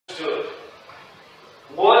understood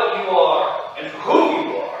what you are and who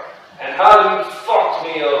you are and how you fucked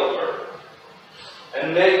me over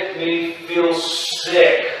and make me feel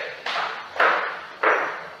sick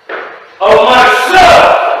of myself.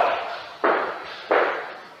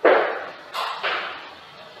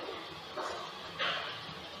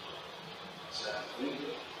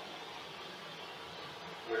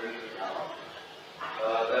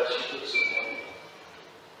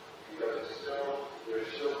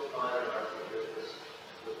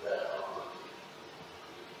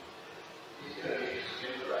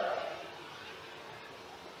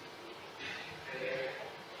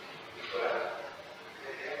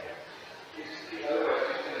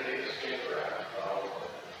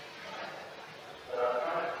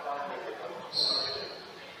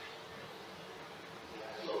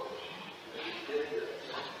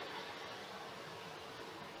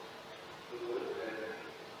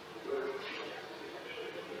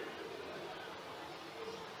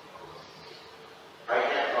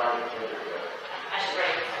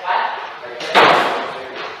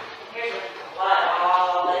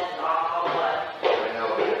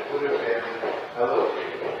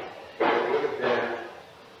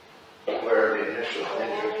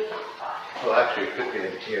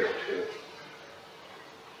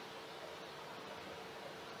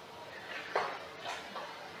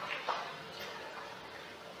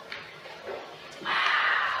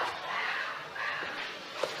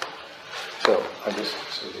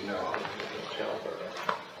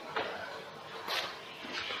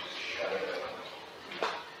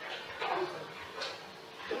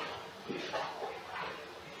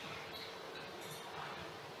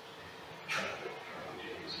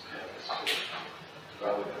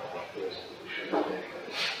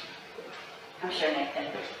 I'm sure Nathan.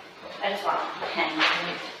 I just want a pen.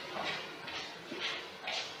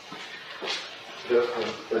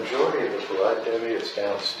 The majority of the blood, Debbie, is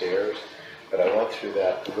downstairs, but I went through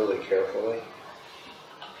that really carefully.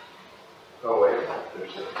 Oh, wait a minute.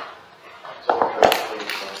 There's a... Someone tried to clean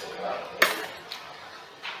something out.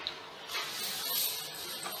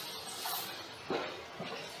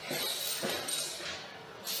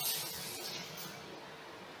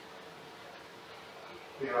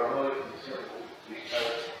 We are really concerned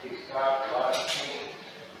because he's got a lot of pain.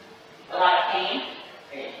 A lot of pain?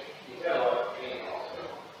 Pain. He's got a lot of pain also.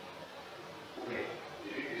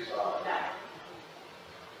 You saw it. No.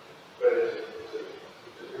 But it's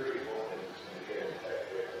a very moment that's going to get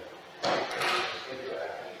infected.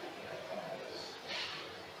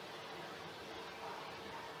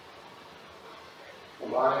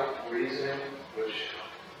 My reasoning, which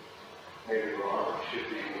may be wrong, should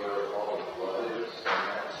be where all the blood is, and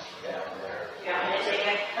that's down there. Yeah, I'm going to take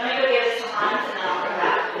it. Let me go give this to Hans and then I'll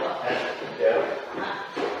come back. Yeah.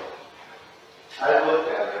 I looked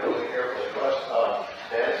at it really carefully. Plus,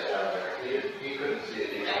 Dad's down there. He couldn't see it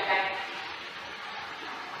either. Okay.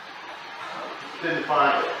 Didn't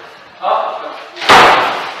find it. Oh.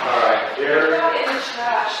 All right. There's In the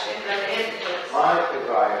trash. In the my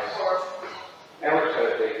advice. Emma's got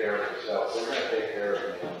to take care of herself. We're going to take care of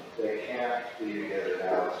him. They can't be together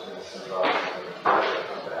now. It's going to send off and never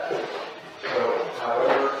come back. So,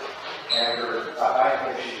 however, Amber, I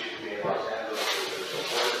think she should be in Los Angeles with her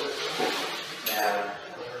support system. And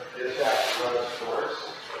this has to run its course.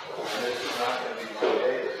 And this is not going to be 1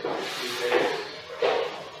 day. It's going to be 2 days.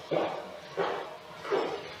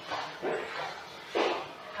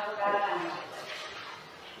 How about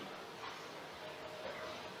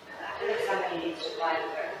I feel like somebody needs to fly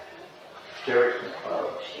with her. Jerry's going to follow.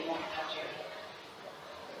 She won't touch her.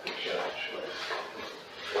 Good job, choice.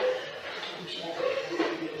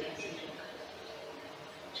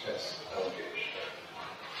 Yes,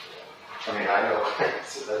 I mean, I know,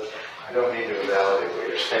 so that's, I don't need to validate what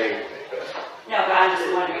you're saying, but... No, but I'm just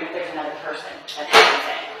wondering if there's another person that has the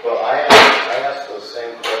same. Well, I asked those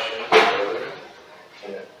same questions earlier,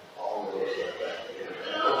 and it all goes like that. And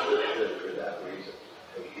I think it should for that reason.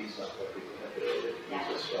 Like, he's not going to be manipulated, he's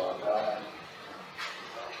a strong guy.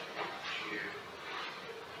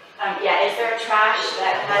 Yeah, is there a trash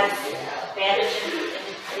that has bandages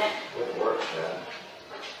in it? It works, man.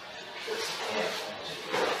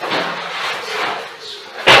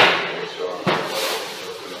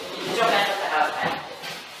 Don't mess with the house, man.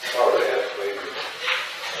 Oh, they have flavor.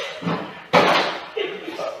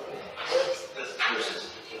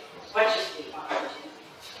 What's your speed on?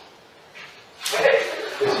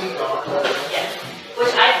 Is he gone? Yes.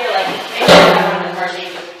 Which I feel like maybe that's one of the first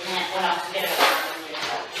things we can't, we're not forget about.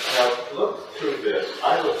 Now, look through this. I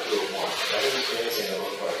looked through it once. I didn't see anything that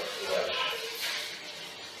looked like flesh.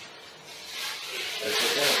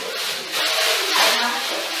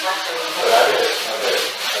 But I bet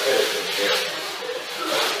it's in here.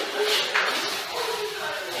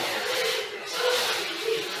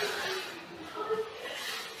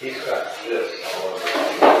 He's got this all over. I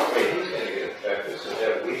mean, he's going to get infected, so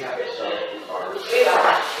that we have to start with ours. We don't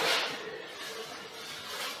have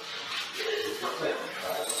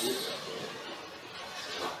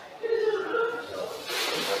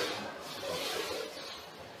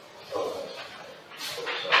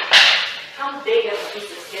How big of a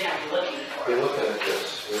piece of skin are you looking for? We're looking at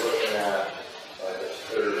this. We're looking at like a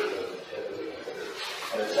third of the tip of the finger.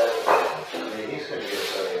 And it's that, I mean, he's going to get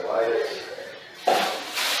cellulitis.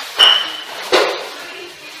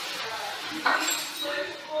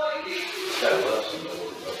 That loves him a little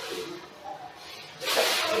bit too.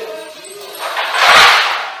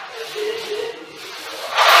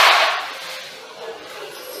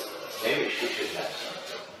 Maybe she should have something.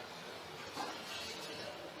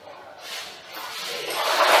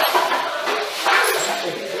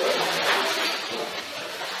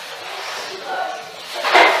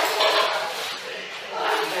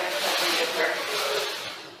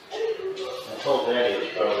 I told Danny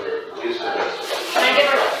it's probably used to this. Can I give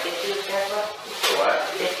her like 50 of circle? For what?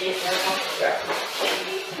 50 of circle? Yeah.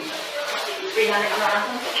 300 around?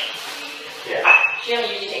 Yeah. She only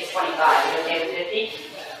usually takes 25. Are you okay with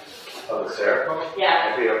 50? Oh, the Serical?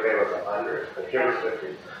 Yeah. I'd be okay with 100, but give her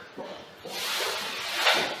 50.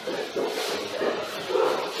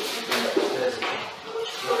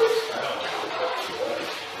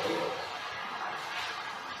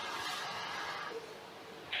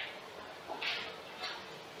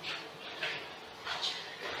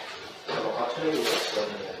 So I'll tell you what's going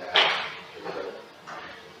in that.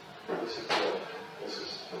 This is guilt.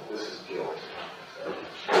 This is guilt.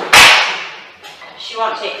 She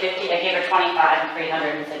won't take 50. I gave her 25 and 300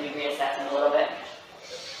 and said we reassess in a little bit.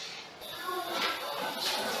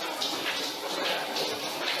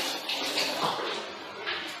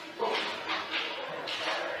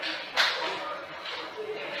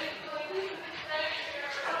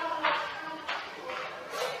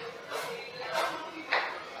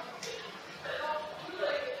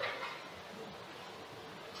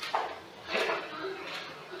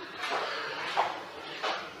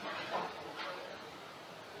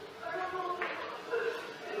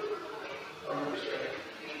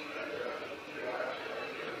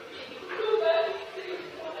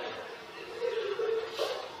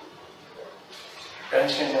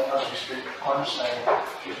 Ben's saying that as we speak, I'm saying,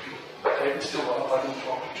 David's still got a bloody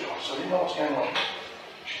fucking job, so you know what's going on.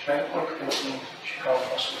 She's made it work against me, she can't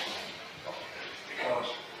trust me. Because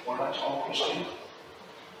when I told Christine,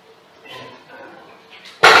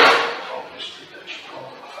 obviously that she told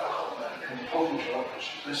me the fact that in the talking to her,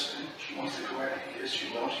 she's listening, she wants to go where he is, she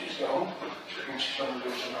knows he's gone, she thinks she's going to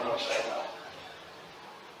do something else like that.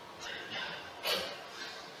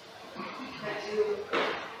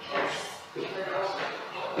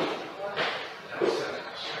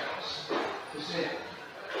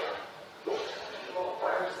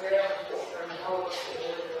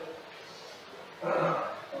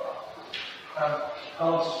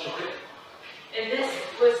 Alice took it. And this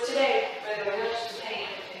was today, by the way, not just pain.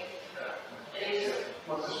 It is.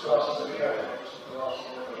 What's this glass that we have? What's the glass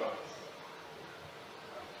that we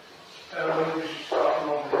have? When we should start from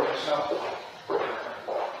over here yourself.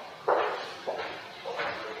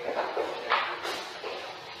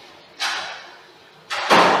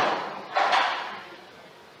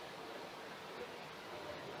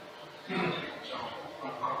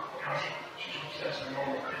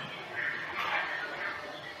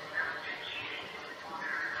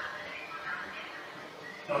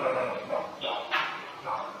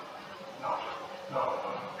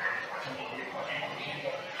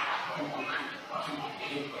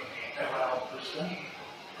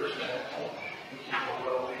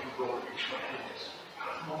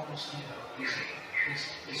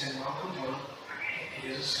 He's in welcome room. He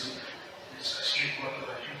is asleep. It's a sleep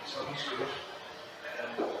motivation, so he's good. And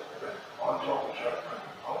I'm talking to her, and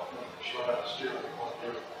hopefully she'll let us do what we want to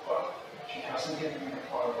do. But she hasn't given me the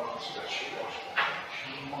final answer that she wants. She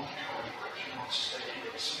doesn't want to go anywhere. She wants to stay here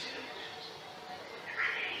and see it.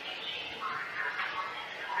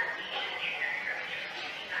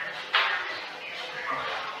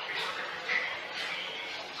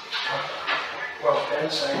 Well,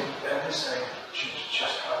 Ben's saying she's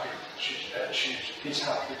just happy. He's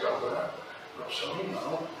happy to go with her. But so, you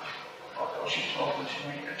know, although she's talking to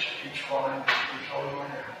me and she keeps following me, she's following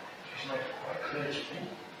her. She's made it quite clear to me.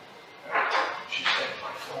 She said,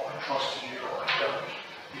 I thought I trusted you, but I don't.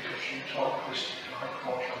 Because you told Christy to make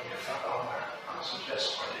more on your fat on her. I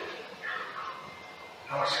suggest I did.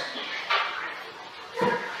 No, I said,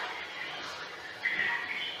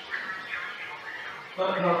 She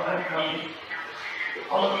turned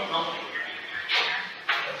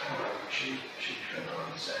around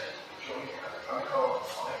and said, Johnny, I called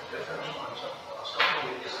 5 different times over the last couple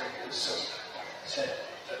of weeks, saying his sister said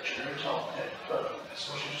that jury told me it, but that's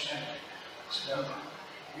what she was saying. I said, Emma,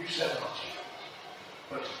 you said nothing,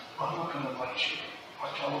 but I'm not going to let you. I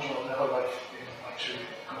told you I'll never let you to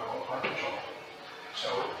go like a job. So,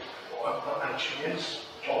 and she is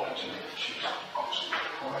talking to me. She's obviously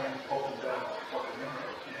crying up and down, fucking mirror.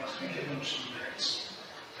 He has been given some minutes.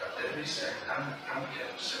 Debbie said, and Kim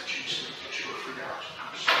said she said that she would freak out.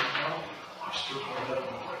 I'm saying, no, I've still got a little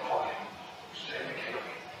in my pocket. Debbie came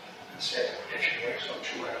and said, if she wakes up,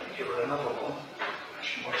 she'll have to give her another one, and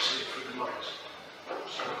she might sleep through the night.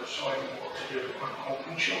 So I decided what to do. I'm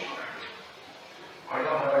hoping she'll play. I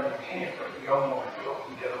don't have anything here, but we all know I'd be up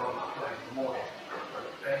and get her on the plane in the morning. But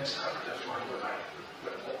Ben's had to find the night.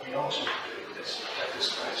 But what we also do is get this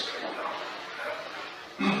place cleaned up.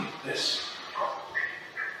 This.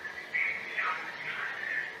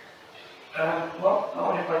 Well,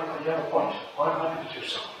 no, you have a point. I'm happy to do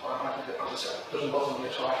so. I'm happy to, as I said, it doesn't bother me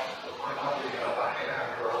at all. I'm happy to get her back and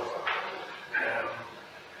hand her over.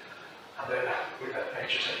 And then we let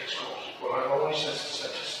nature take its course. Well, I've always said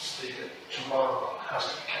to Steve that tomorrow has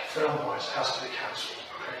to be, film-wise, has to be cancelled.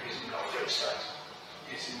 Okay, he's in no fit state.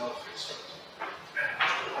 He's in no fit state.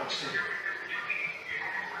 Thanks, Steve.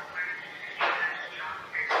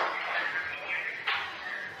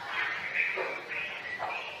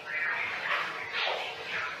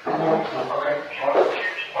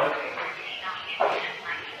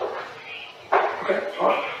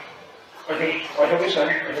 I hear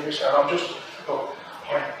I'm just,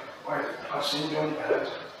 I've seen you in bed,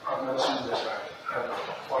 I've never seen this bad. And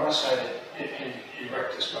when I say he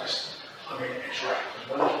wrecked this place, I mean it's wrecked.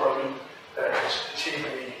 There's no problem, there is a TV,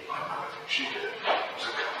 I think she did it, there was a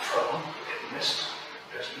cup thrown, it missed,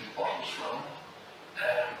 there's been bottles thrown,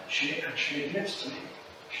 she admits to me,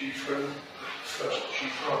 she threw a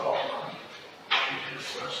bottle on me, she did it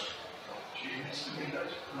first, she admits to me that,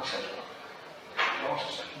 and I said to her,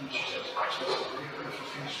 she said, actually, it's a really beautiful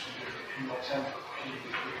things to do in my temple.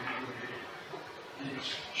 He was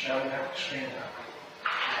shouting out, screaming out.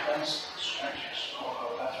 He has scratches on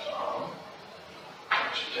her left arm,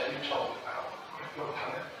 which Debbie told me about. I've looked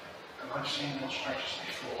at it, and I've seen those scratches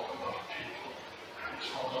before on other people. And as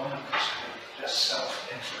far as I'm concerned, they're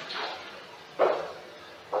self-inflicted.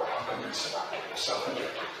 I'm convinced about it, they're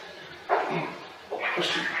self-inflicted.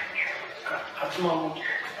 At the moment,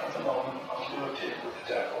 I'm working with the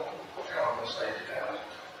devil, Carmel's lady down,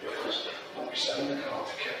 because we'll be selling the car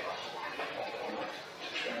to kill her, to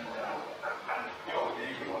turn around and go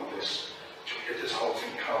legal on this, to get this whole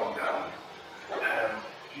thing calmed down.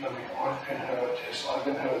 You know, I've been hurt, I've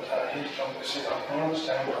been hurt, he's done this, I can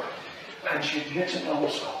understand her. And she admitted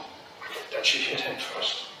also that she hit him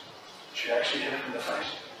first. She actually hit him in the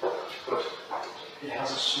face. But he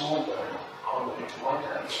has a small burn on the right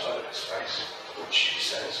hand side of his face, which she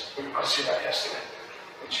says, I see that yesterday,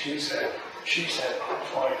 which she said on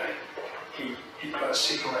Friday, he got a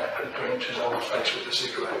cigarette and burnt his own face with the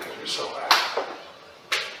cigarette because it was so bad.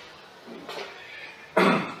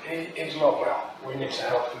 He's not well. We need to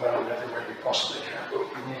help him out in every way we possibly can, but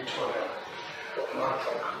we need to allow it. And I'm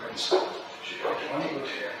convinced she's got 20 good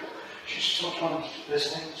here. She's sometimes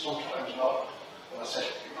listening, sometimes not. And I said,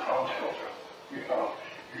 you can't help her. You can't.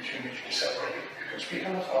 You two need to be separated. You can speak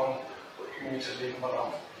on the phone, but you need to leave them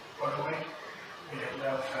alone. By the way, we have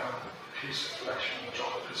now found a piece of collection on the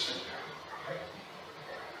top of this finger. Okay?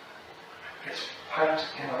 It's packed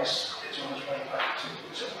in ice. It's on its way back to,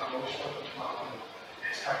 I've always spoken to Martin.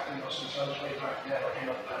 It's packed in ice. It's on its way back now in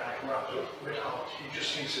a bag wrapped up with heart. He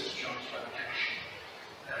just thinks it's John's medication.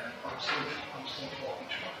 And I'm still talking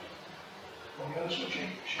to him. I'll be honest with you,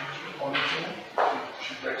 she was responding to me.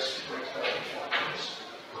 She breaks down in 5 minutes.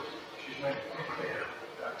 She's made it very clear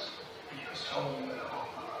that he has told me that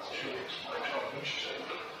over the last 2 weeks, my job, and she said,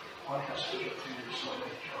 I have stood up for you so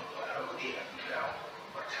many times, but how would you let me down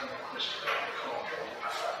by telling Chris that I can't go a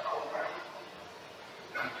fat cold man?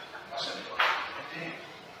 And I said, I did,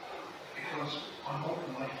 because I'm not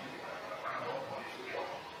the money for the job.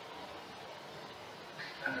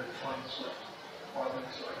 And then 5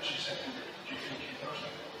 minutes later, she said to me, do you think he knows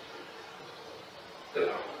me? No,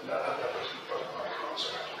 that wasn't the right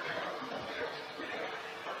answer.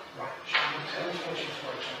 Right, she will tell me what she's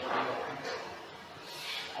going to do.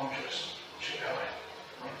 I'm just, she died,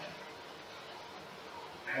 right?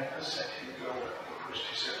 And I said, here we go, because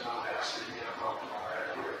she said, no, it has to be a moment,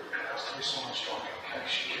 it has to be someone strong, okay?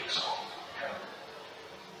 She kicks off, okay?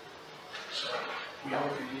 So, we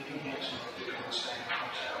are leaving here tonight to go and stay in a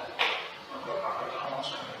hotel. I've got cards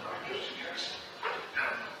coming around just in case.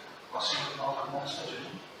 I'll see what Malcolm wants to do.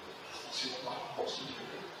 I'll see what Malcolm wants to do.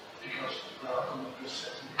 Because Malcolm has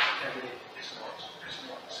said to me, Eddie, it's not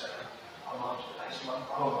I'm not, it's not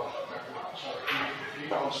home, so if he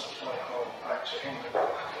wants to fly home back to England,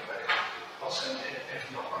 I'll send him. If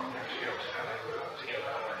not, I'm going to go to LA to get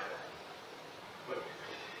LA. But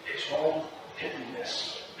it's all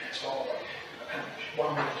hiddenness. It's all like, and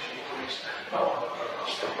one minute she agrees, no, I'm not going to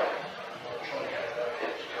stay. I'm not trying to get her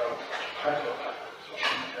to go pack up, so she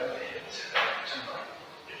can go hit tonight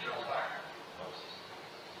to go back.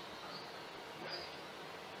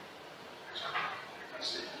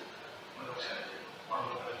 That's it. When I tell you, one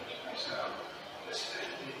of the things now, let's say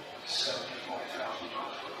 $75,000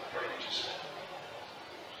 for the wages.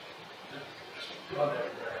 Just blood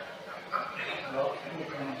everywhere. And I'll give you a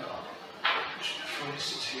grand dog.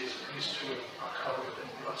 Felicities, these two are covered in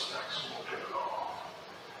blood stacks and will drip off.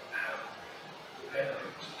 Then I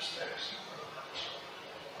looked at the stairs.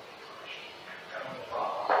 Down the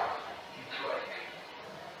bar, you drank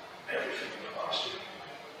everything in the basket.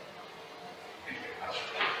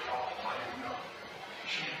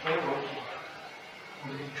 She went over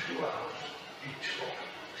within 2 hours, he took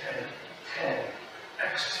 10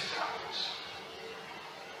 ecstasy tablets.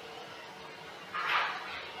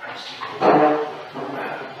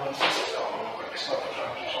 Once it's not the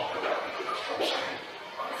time to talk about it, but that's what I'm saying.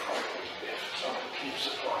 If something keeps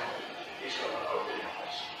supplying, he's going to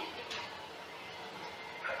overdose.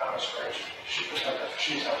 I was afraid she was like that for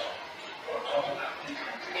she's out. On top of that, he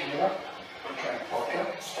drank tequila, he drank vodka,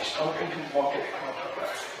 he stopped drinking vodka to come out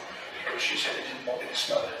back. Because she said he didn't want me to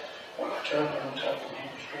smell it. When I turned around and told him he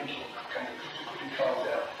was drinking, could he calm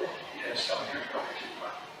down? He then started drinking tequila.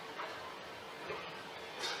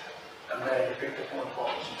 And then he picked up one of the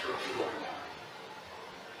bottles and threw it through the window.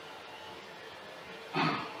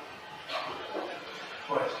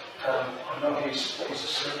 Right, I know he's a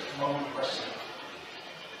certain moment of wrestling.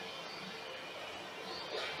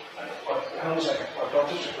 Hang on a second, my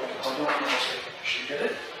doctor's just going to hold on and say, she did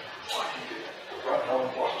it, or he did it. Right now, the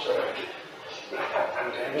bottles are empty. And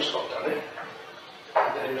David's got done it. And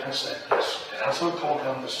David has said, yes, it hasn't pulled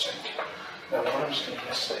down the sink. Now, when I was thinking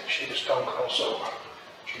yesterday, she was stone cold sober.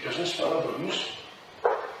 She doesn't smell of booze.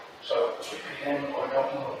 So, if it became, I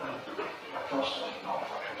don't know, I trust her, not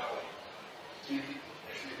fucking know. If you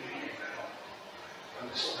believe now, and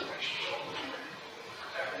this is the way she told me,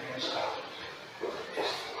 everything is out.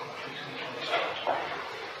 It's completely unacceptable.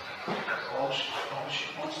 And all she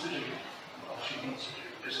wants to do, and all she needs to do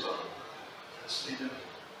is love. Let's leave it.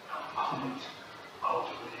 I'll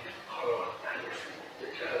delete her and everything to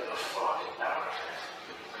get her the fuck out of it.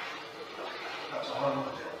 That's all I'm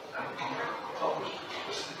going to do. And I thought was the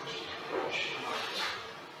question.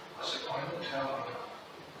 I said, why don't tell her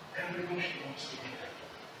everything she wants to hear,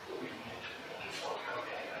 but we need to get the fuck out of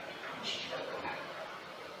here and concentrate on it.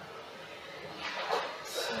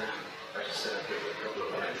 So, I just said I'd give it a couple of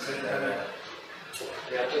minutes.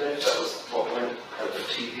 Yeah, I don't know if that was what went at the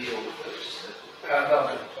TV or just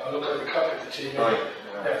No, I look at the copy of the TV. Oh,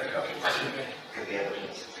 Yeah, the copy of the TV. at the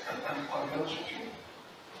evidence. And I'll be honest with you.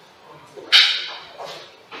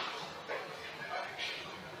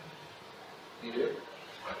 You do?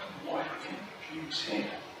 I don't know why I think he was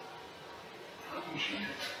here. I think she did.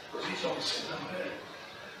 Because he's obviously down there.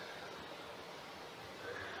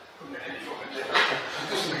 Doesn't make any fucking difference. It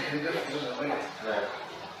doesn't make any difference, does it, really? No.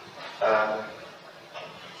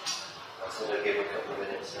 I said I'd give a couple of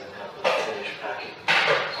minutes and have them finish packing. I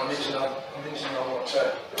need to know what's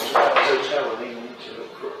there. It was about the hotel, we need to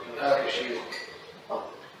look for it. Because she's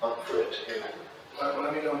up for it. Right, well,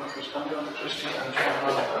 let me know because I'm going to Christy and try and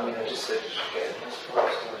run it. I mean, I just said, just get in this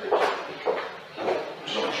place.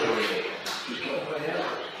 I'm not sure we need it. She's getting away out.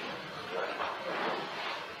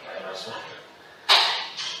 Very nice one.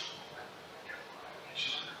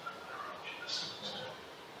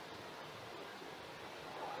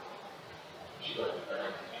 She got it.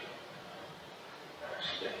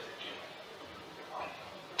 She did.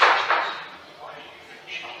 Why do you think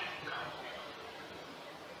she didn't come?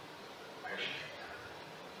 Where she think that?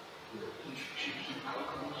 She was in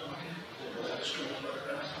Cocoa or something? Was that a street or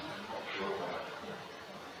that?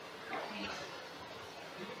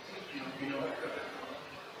 You know I got it.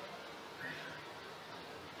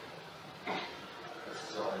 This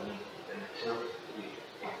is all I need until we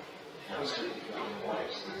absolutely got the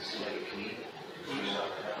wives to make it clean.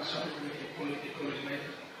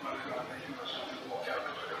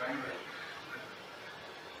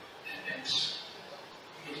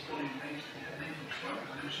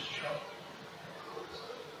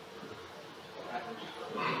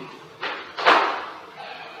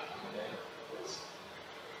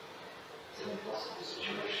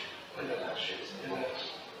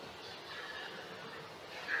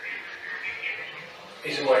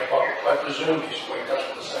 presume he's awake, that's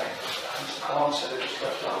what they're saying. And Alan said they just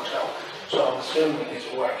left the hotel, so I'm assuming he's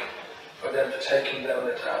awake. But then to take him down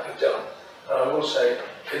there to have it done. And I will say,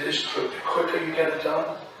 it is true, the quicker you get it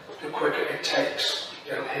done, the quicker it takes.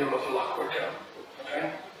 It'll heal up a lot quicker.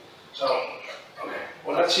 Okay? So, okay.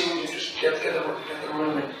 Well, let's see when you just get the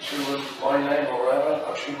room into my name or whatever,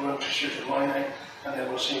 or 2 rooms to shoot in my name, and then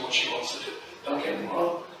we'll see what she wants to do. Don't get me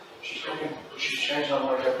wrong, she's looking, she's changing her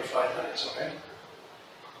mind every 5 minutes, okay?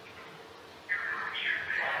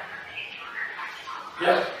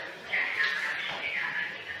 Yeah.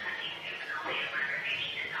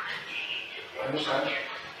 I understand.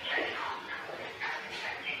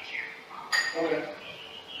 Okay.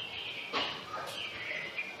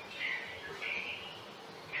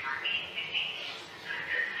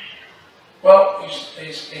 Well,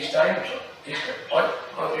 he's dangerous.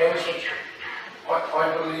 I'll be honest with you. I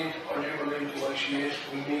do believe the way she is,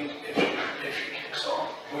 we need, if she kicks on,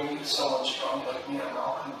 we need someone strong like me and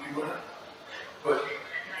Malcolm to be with her. But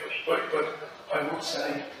I would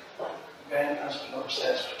say Ben has been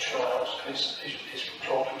upstairs for 2 hours. He's been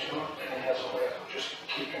talking to her, and he has a way of just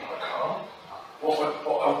keeping her calm. What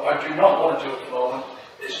I do not want to do at the moment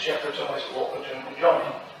is jeopardize what we're doing with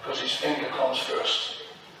Johnny, because his finger comes first.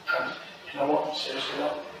 And you know what? Seriously, no.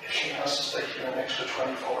 If she has to stay here an extra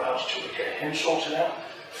 24 hours to get him sorted out,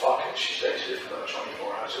 fuck it, she stays here for another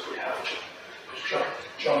 24 hours if we have to. Because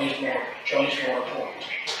Johnny's more important.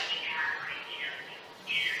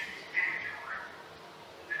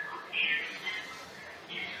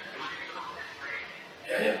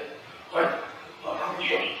 Yeah. I'll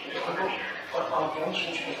be honest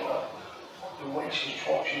with you about the way she's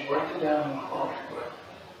talking. She's breaking down in crying, but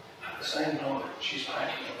at the same time, she's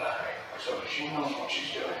packing a bag, so she knows what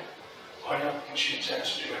she's doing. I don't think she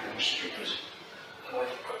intends to do anything stupid.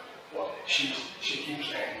 She keeps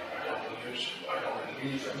saying, I don't want to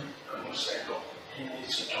leave him, and we'll say, look, he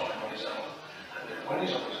needs some time on his own. And then when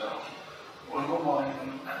he's on his own, we'll remind him,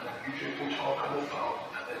 and then you two can talk on the phone,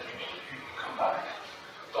 and then you can come back.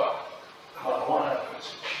 But no matter what happens,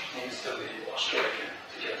 she needs to leave Australia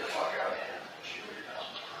to get the fuck out of here. She really does.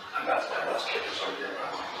 And that's Kitty's idea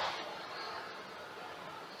about it.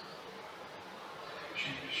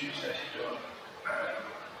 She said she's doing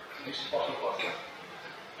at least a bottle of vodka, a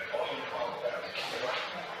bottle of tequila.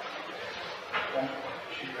 At one point,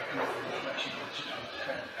 she reckoned it was 20 minutes to do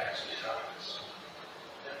 10 exercises.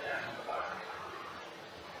 Down the back.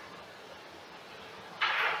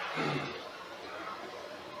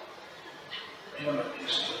 You know,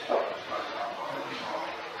 it's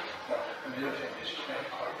and the other thing is to make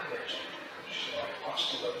quite clear to you, she said, I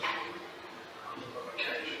must love you on a number of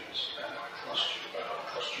occasions, and I trust you, but I'll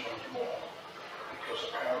trust you more, because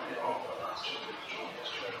apparently over the last 2 weeks, John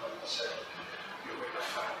yesterday when I said, you're with a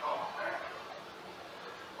fat old man.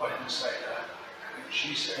 I didn't say that, and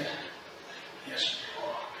she said, yes, you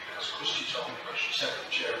are, because Christy told me, because she said to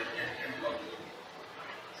Jerry in London.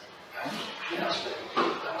 And she asked me,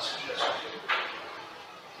 I'll suggest you.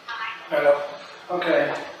 Hello. Okay,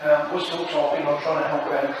 we're still talking. I'm trying to help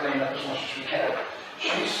Ben clean up as much as we can.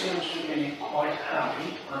 She seems to be quite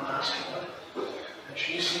happy, I'm asking her, and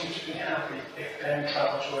she seems to be happy if Ben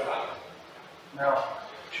travels with her. Now,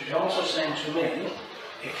 she's also saying to me,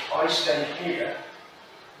 if I stay here,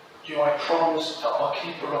 do I promise that I'll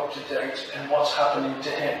keep her up to date in what's happening to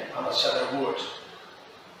him? And I said I would.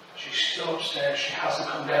 She's still upstairs, she hasn't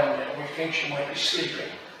come down yet. We think she might be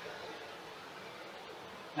sleeping.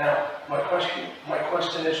 Now, my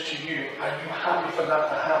question is to you, are you happy for that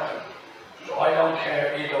to happen? Because I don't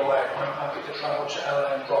care either way. I'm happy to travel to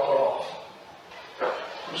LA and drop her off.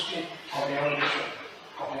 Christy, I'll be honest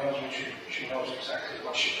with you, she knows exactly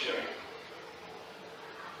what she's doing.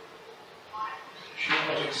 She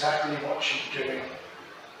knows exactly what she's doing.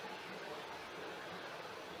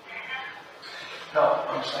 No,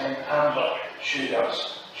 I'm saying Amber, she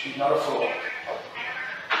does. She's not a fool.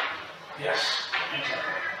 Yes,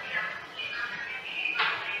 exactly.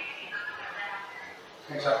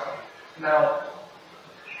 Exactly. Now,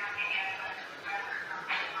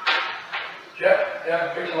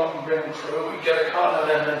 yeah, pick them up and bring them through. We get a car and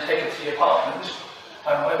then take it to the apartment.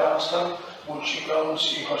 And I've asked her, would she go and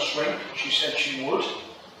see her shrink? She said she would.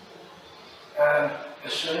 And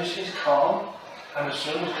as soon as he's calm, and as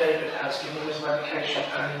soon as David has given his medication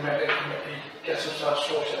and he gets himself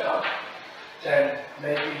sorted out, then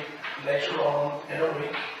maybe later on in a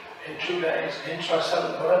week, in 2 days, in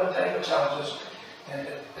 7, whatever David tells us, and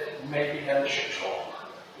maybe then she talk.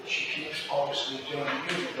 But she keeps obviously doing the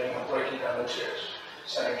usual thing and breaking down in tears,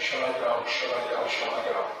 saying, shall I go, shall I go, shall I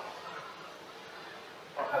go?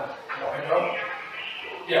 And what I don't,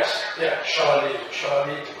 Yes, yeah, shall I leave? Shall I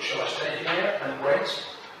leave? Shall I stay here and wait?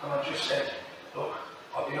 And I just said, look,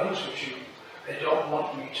 I'll be honest with you, they don't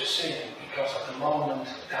want me to see him because at the moment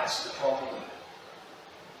that's the problem.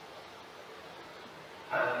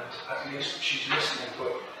 And at least she's listening,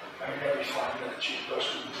 but I mean, every 5 minutes she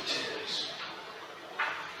bursts into tears.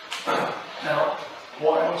 Now,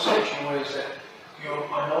 what I would say to you is that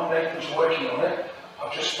I know Nathan's working on it.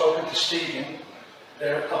 I've just spoken to Stephen.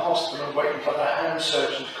 They're at the hospital waiting for the hand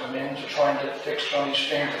surgeon to come in to try and get it fixed on his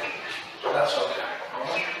finger. So that's okay, all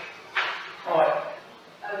right? All right.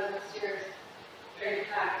 I was upstairs, trying to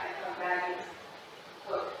pack, I found baggage,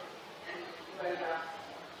 hook, and whatever else.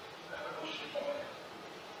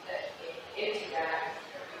 Empty bags.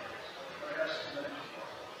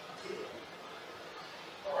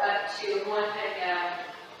 Two. One had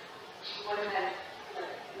a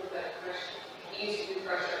little bit of pressure. It used to be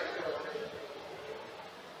pressure.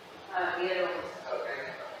 The other one was okay.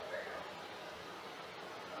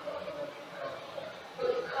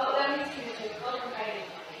 But let me see the cocaine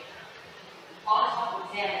on top of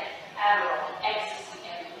Xanax, Adderall, ecstasy,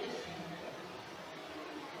 and this.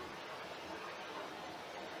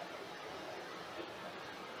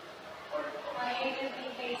 I hate that he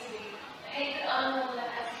hates me. I hate that I'm the one that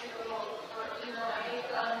has to go, or, I hate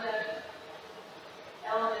that I'm the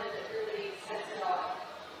element that really sets it off.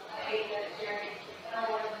 I hate that Jerry, I don't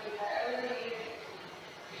want to do that. I really hate it.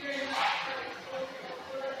 Here's my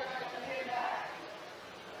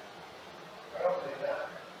I don't think that.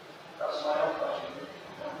 That's my own question.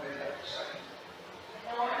 I don't think that for a second.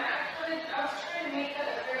 No, I was trying to make that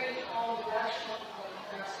a very calm, rational point.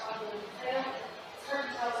 When I was talking to him, it's hard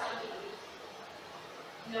to tell something.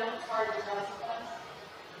 It's hard to tell sometimes.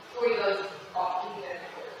 Before he goes off, he gets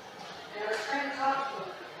it. And I was trying to talk to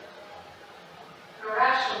him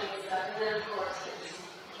irrationally and stuff, and then of course it just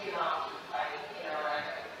came out.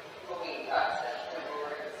 When we got to that point where we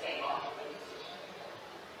were in the same office.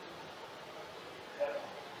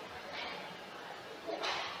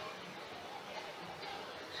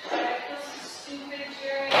 I feel so stupid,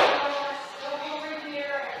 Jerry. I go over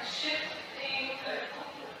here and ship things. I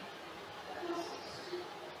feel so stupid.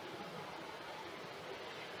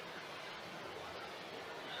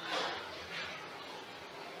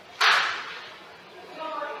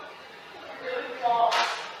 I'm really lost.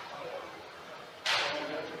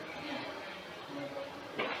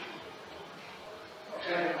 I'll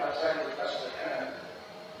tell you my side as best as I can.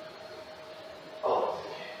 Oh.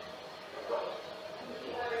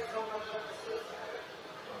 There is so much of suicide.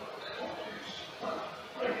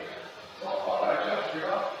 It's all part of my job, you're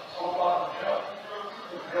up. It's all part of the job.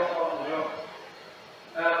 It's all part of the job.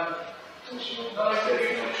 No, I think you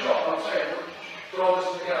should I'm saying, throw this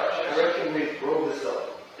in the garage. I reckon we roll this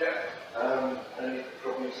up.